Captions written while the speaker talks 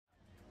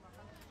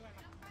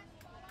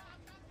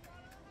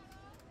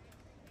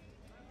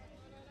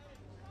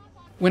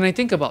When I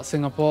think about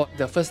Singapore,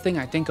 the first thing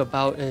I think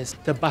about is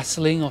the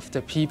bustling of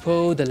the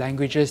people, the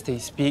languages they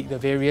speak, the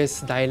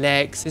various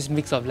dialects, this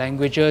mix of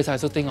languages. I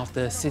also think of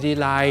the city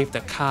life,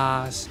 the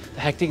cars,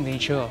 the hectic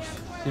nature of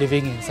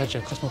living in such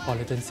a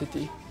cosmopolitan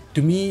city.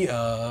 To me,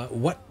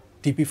 what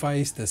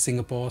typifies the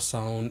Singapore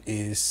sound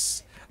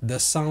is the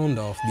sound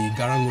of the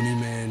karang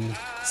man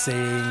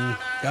saying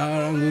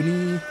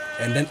karang,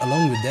 and then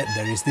along with that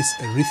there is this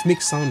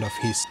rhythmic sound of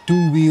his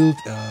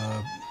two-wheeled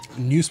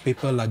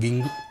newspaper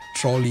lugging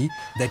trolley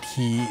that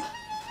he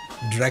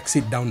drags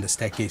it down the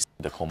staircase.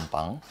 The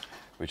kompang,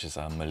 which is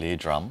a Malay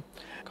drum,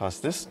 because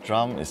this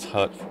drum is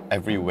heard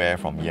everywhere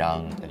from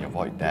young, at your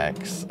void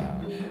decks,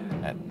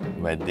 at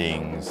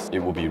weddings. It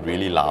will be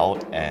really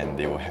loud and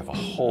they will have a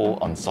whole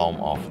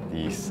ensemble of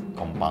these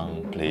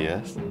kompang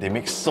players. They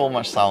make so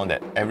much sound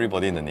that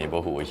everybody in the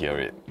neighborhood will hear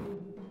it.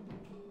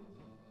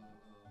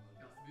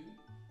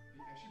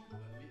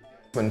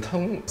 When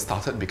TENG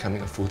started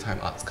becoming a full-time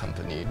arts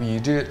company, we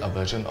did a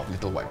version of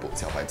Little White Boat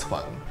Xiao Bai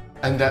Chuan.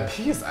 And that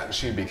piece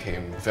actually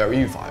became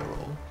very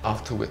viral,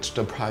 after which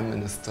the Prime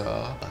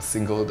Minister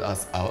singled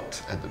us out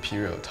at the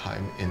period of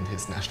time in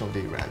his National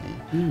Day rally.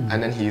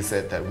 And then he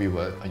said that we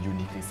were a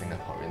uniquely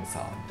Singaporean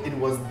sound. It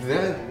was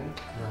then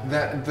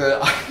that the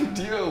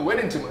idea went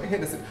into my head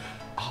and said,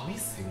 are we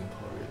Singaporean?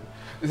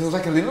 It was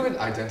like a little bit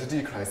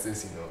identity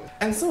crisis, you know.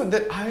 And so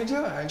that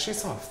idea actually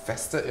sort of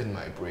festered in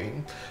my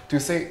brain to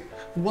say,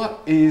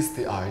 what is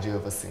the idea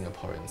of a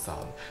Singaporean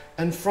sound?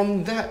 And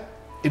from that,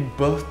 it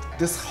birthed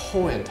this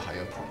whole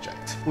entire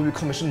project, where we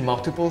commissioned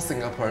multiple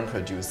Singaporean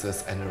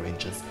producers and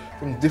arrangers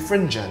from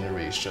different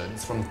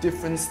generations, from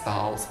different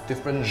styles,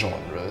 different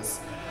genres,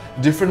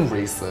 different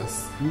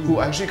races,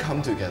 who actually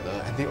come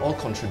together and they all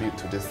contribute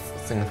to this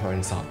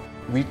Singaporean sound.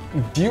 We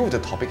deal with the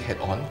topic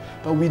head-on,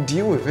 but we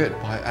deal with it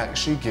by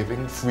actually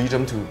giving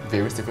freedom to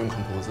various different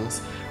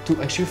composers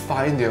to actually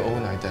find their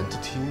own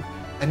identity.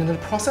 And in the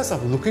process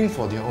of looking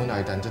for their own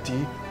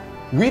identity,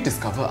 we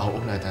discover our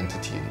own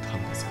identity in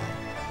TENG as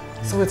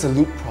well. So it's a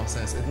loop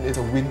process, it's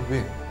a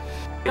win-win.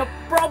 The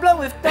problem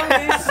with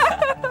TENG is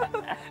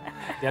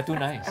they are too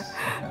nice.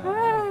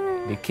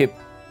 They keep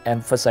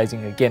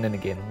emphasizing again and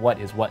again what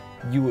is what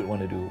you would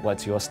want to do,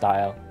 what's your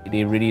style.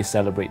 They really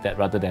celebrate that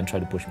rather than try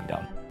to push me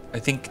down. I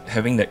think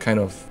having that kind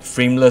of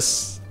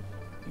frameless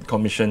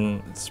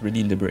commission is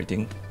really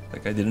liberating.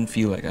 Like, I didn't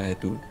feel like I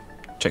had to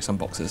check some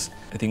boxes.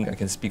 I think I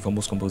can speak for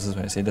most composers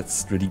when I say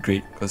that's really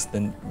great, because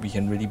then we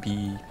can really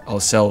be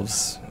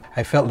ourselves.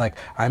 I felt like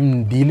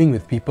I'm dealing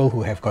with people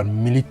who have got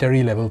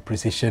military level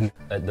precision.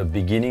 At the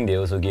beginning, they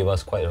also gave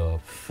us quite a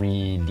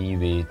free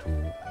leeway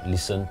to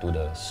listen to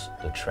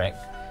the track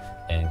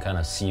and kind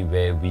of see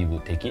where we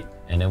would take it.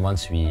 And then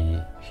once we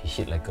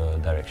hit like a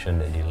direction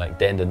that they liked,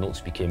 then the notes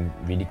became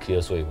really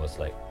clear, so it was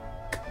like,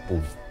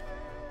 boom.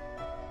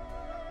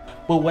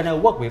 But when I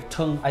work with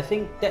TENG, I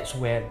think that's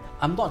where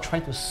I'm not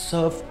trying to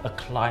serve a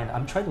client,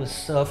 I'm trying to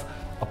serve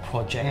a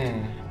project.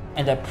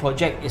 And that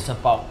project is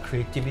about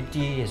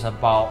creativity, it's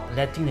about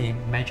letting the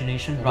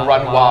imagination run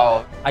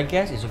wild. I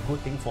guess it's a good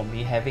thing for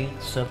me having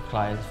served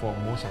clients for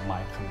most of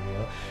my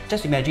career.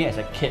 Just imagine as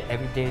a kid,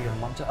 every day your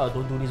mom says, oh,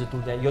 don't do this,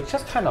 do that. You're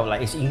just kind of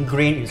like, it's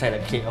ingrained inside the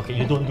kid, okay,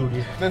 you don't do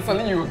this. Then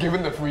suddenly you were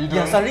given the freedom.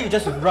 Yeah, suddenly you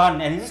just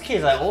run and this kid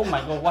is like, oh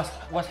my god,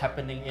 what's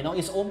happening? You know,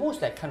 it's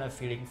almost that kind of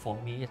feeling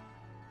for me.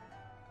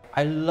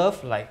 I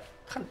love like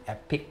kind of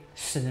epic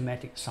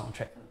cinematic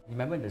soundtrack.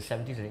 Remember in the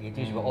 70s and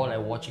 80s, we were all like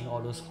watching all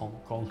those Hong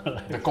Kong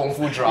like, the Kung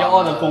Fu drama. Yeah,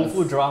 all the Kung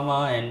Fu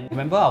drama. And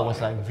remember I was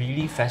like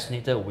really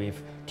fascinated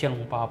with Tian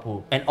Long Pa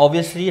Bu. And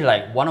obviously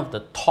like one of the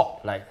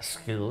top like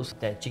skills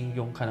that Jin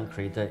Yong kind of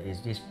created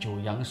is this 九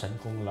阳神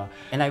功 啦.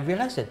 And I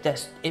realized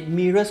that it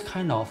mirrors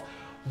kind of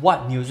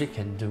what music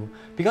can do.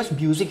 Because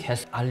music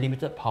has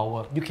unlimited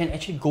power. You can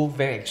actually go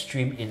very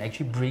extreme in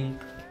actually bring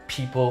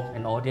people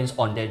and audience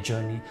on their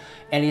journey.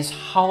 And it's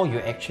how you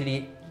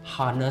actually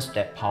harness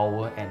that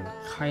power and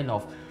kind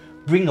of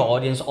bring the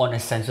audience on a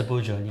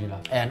sensible journey.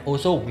 And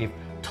also with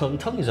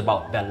TENG is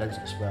about balance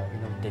as well, you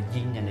know, the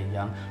yin and the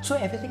yang. So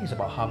everything is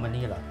about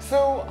harmony.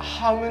 So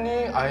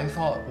harmony, I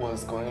thought,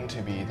 was going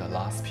to be the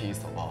last piece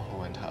of our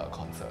whole entire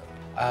concert.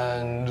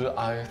 And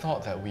I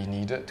thought that we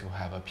needed to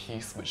have a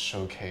piece which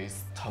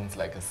showcased TENG's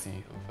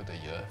legacy over the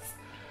years.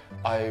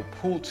 I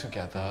pulled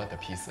together the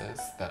pieces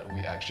that we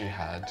actually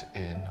had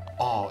in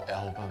all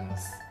albums,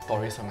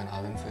 Stories from an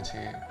Island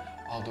City,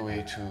 all the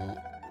way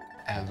to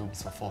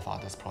Heirlooms for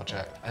Forefathers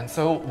project. And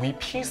so we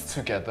pieced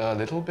together a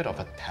little bit of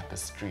a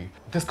tapestry.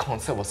 This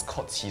concept was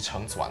called 起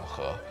承转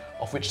合,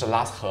 of which the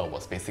last he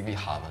was basically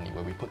harmony,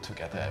 where we put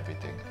together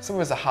everything. So it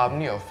was a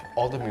harmony of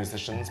all the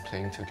musicians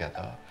playing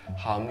together,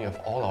 harmony of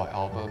all our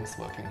albums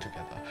working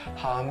together,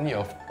 harmony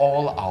of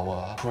all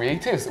our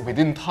creatives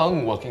within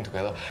TENG working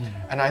together.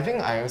 And I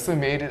think I also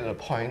made it a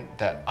point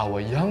that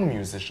our young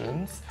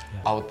musicians,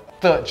 our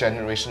third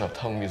generation of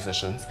TENG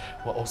musicians,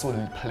 were also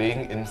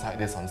playing inside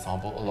this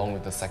ensemble along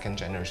with the second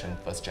generation,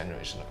 first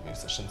generation of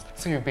musicians.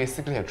 So you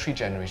basically have 3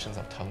 generations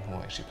of TENG who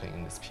are actually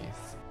playing this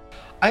piece.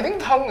 I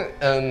think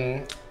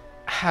TENG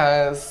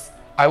has,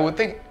 I would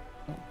think,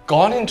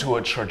 gone into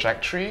a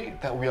trajectory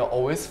that we are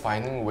always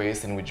finding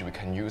ways in which we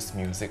can use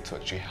music to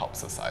actually help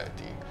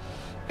society.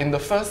 In the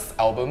first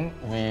album,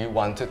 we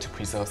wanted to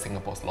preserve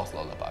Singapore's lost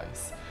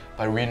lullabies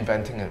by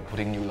reinventing and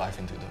putting new life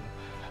into them.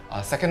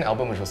 Our second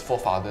album, which was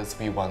Forefathers,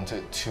 we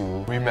wanted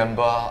to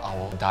remember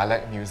our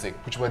dialect music,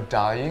 which were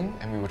dying,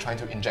 and we were trying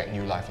to inject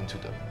new life into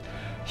them.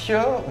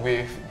 Here,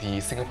 with the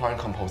Singaporean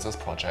Composers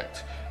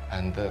Project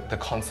and the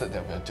concert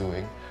that we're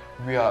doing,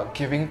 we are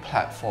giving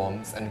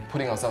platforms and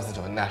putting ourselves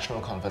into a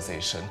national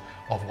conversation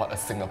of what a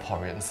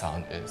Singaporean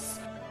sound is.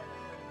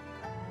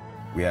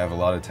 We have a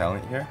lot of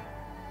talent here.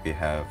 We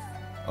have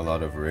a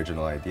lot of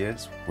original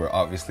ideas. We're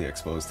obviously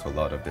exposed to a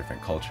lot of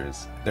different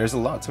cultures. There's a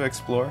lot to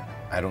explore.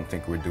 I don't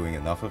think we're doing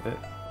enough of it.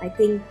 I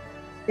think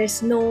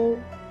there's no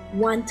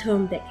one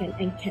term that can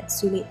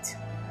encapsulate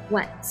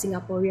what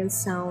Singaporean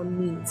sound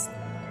means.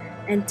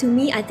 And to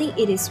me, I think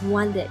it is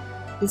one that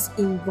is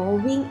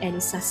evolving and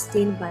is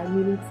sustained by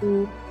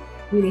meaningful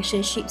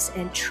relationships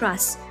and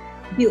trust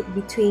built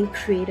between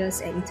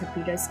creators and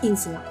interpreters in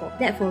Singapore.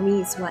 That for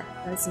me is what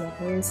a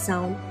Singaporean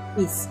sound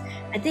is.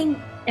 I think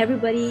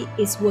everybody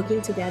is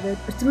working together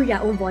through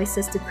their own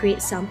voices to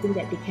create something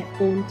that they can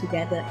own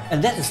together.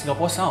 And that's the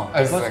Singapore sound.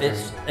 Exactly.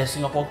 Because it's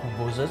Singapore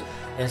composers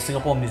and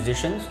Singapore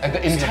musicians. And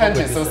the intent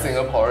is so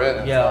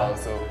Singaporean as Yeah. well.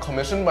 So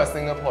commissioned by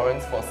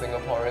Singaporeans for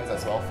Singaporeans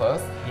as well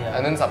first, Yeah.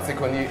 and then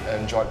subsequently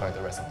enjoyed by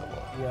the rest of the world.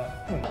 Yeah.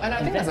 And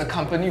I think as a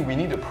company, we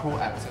need to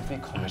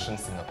proactively commission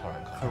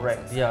Singaporean composers.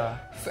 Correct, yeah.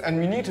 And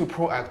we need to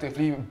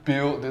proactively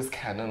build this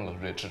canon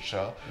of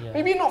literature. Yeah.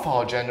 Maybe not for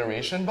our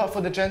generation, but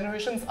for the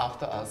generations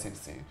after us, you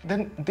see.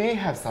 Then they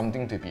have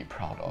something to be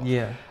proud of.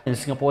 Yeah. In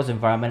Singapore's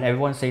environment,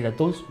 everyone say that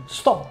don't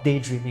stop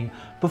daydreaming.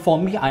 But for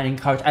me, I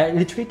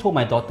literally told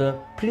my daughter,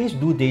 please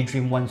do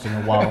daydream once in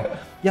a while.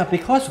 Yeah,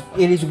 because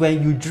it is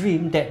when you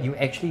dream that you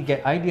actually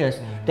get ideas,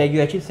 that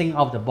you actually think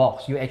out of the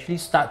box. You actually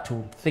start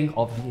to think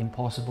of the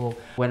impossible.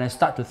 When I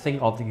start to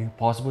think of the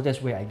impossible,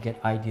 that's where I get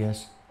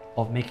ideas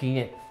of making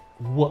it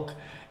work.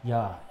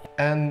 Yeah.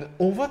 And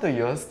over the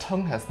years,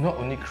 TENG has not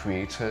only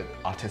created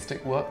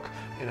artistic work,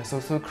 it has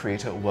also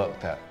created work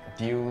that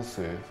deals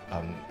with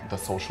the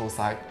social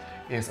side.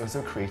 It has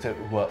also created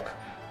work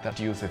that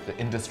deals with the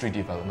industry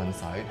development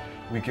side.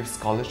 We give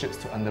scholarships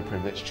to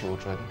underprivileged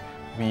children.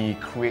 We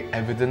create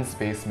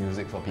evidence-based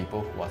music for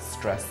people who are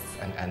stressed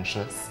and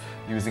anxious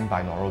using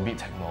binaural beat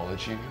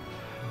technology.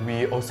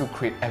 We also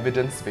create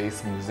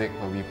evidence-based music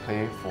where we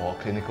play for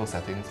clinical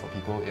settings for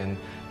people in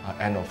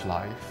end of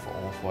life,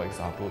 or for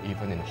example,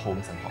 even in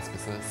homes and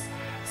hospices.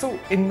 So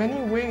in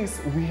many ways,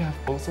 we have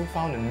also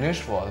found a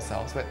niche for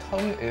ourselves where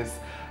TENG is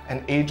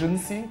an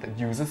agency that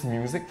uses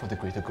music for the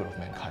greater good of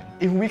mankind.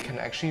 If we can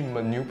actually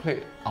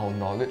manipulate our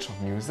knowledge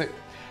of music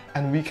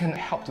and we can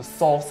help to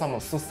solve some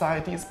of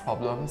society's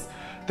problems,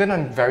 then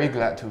I'm very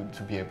glad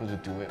to be able to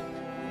do it.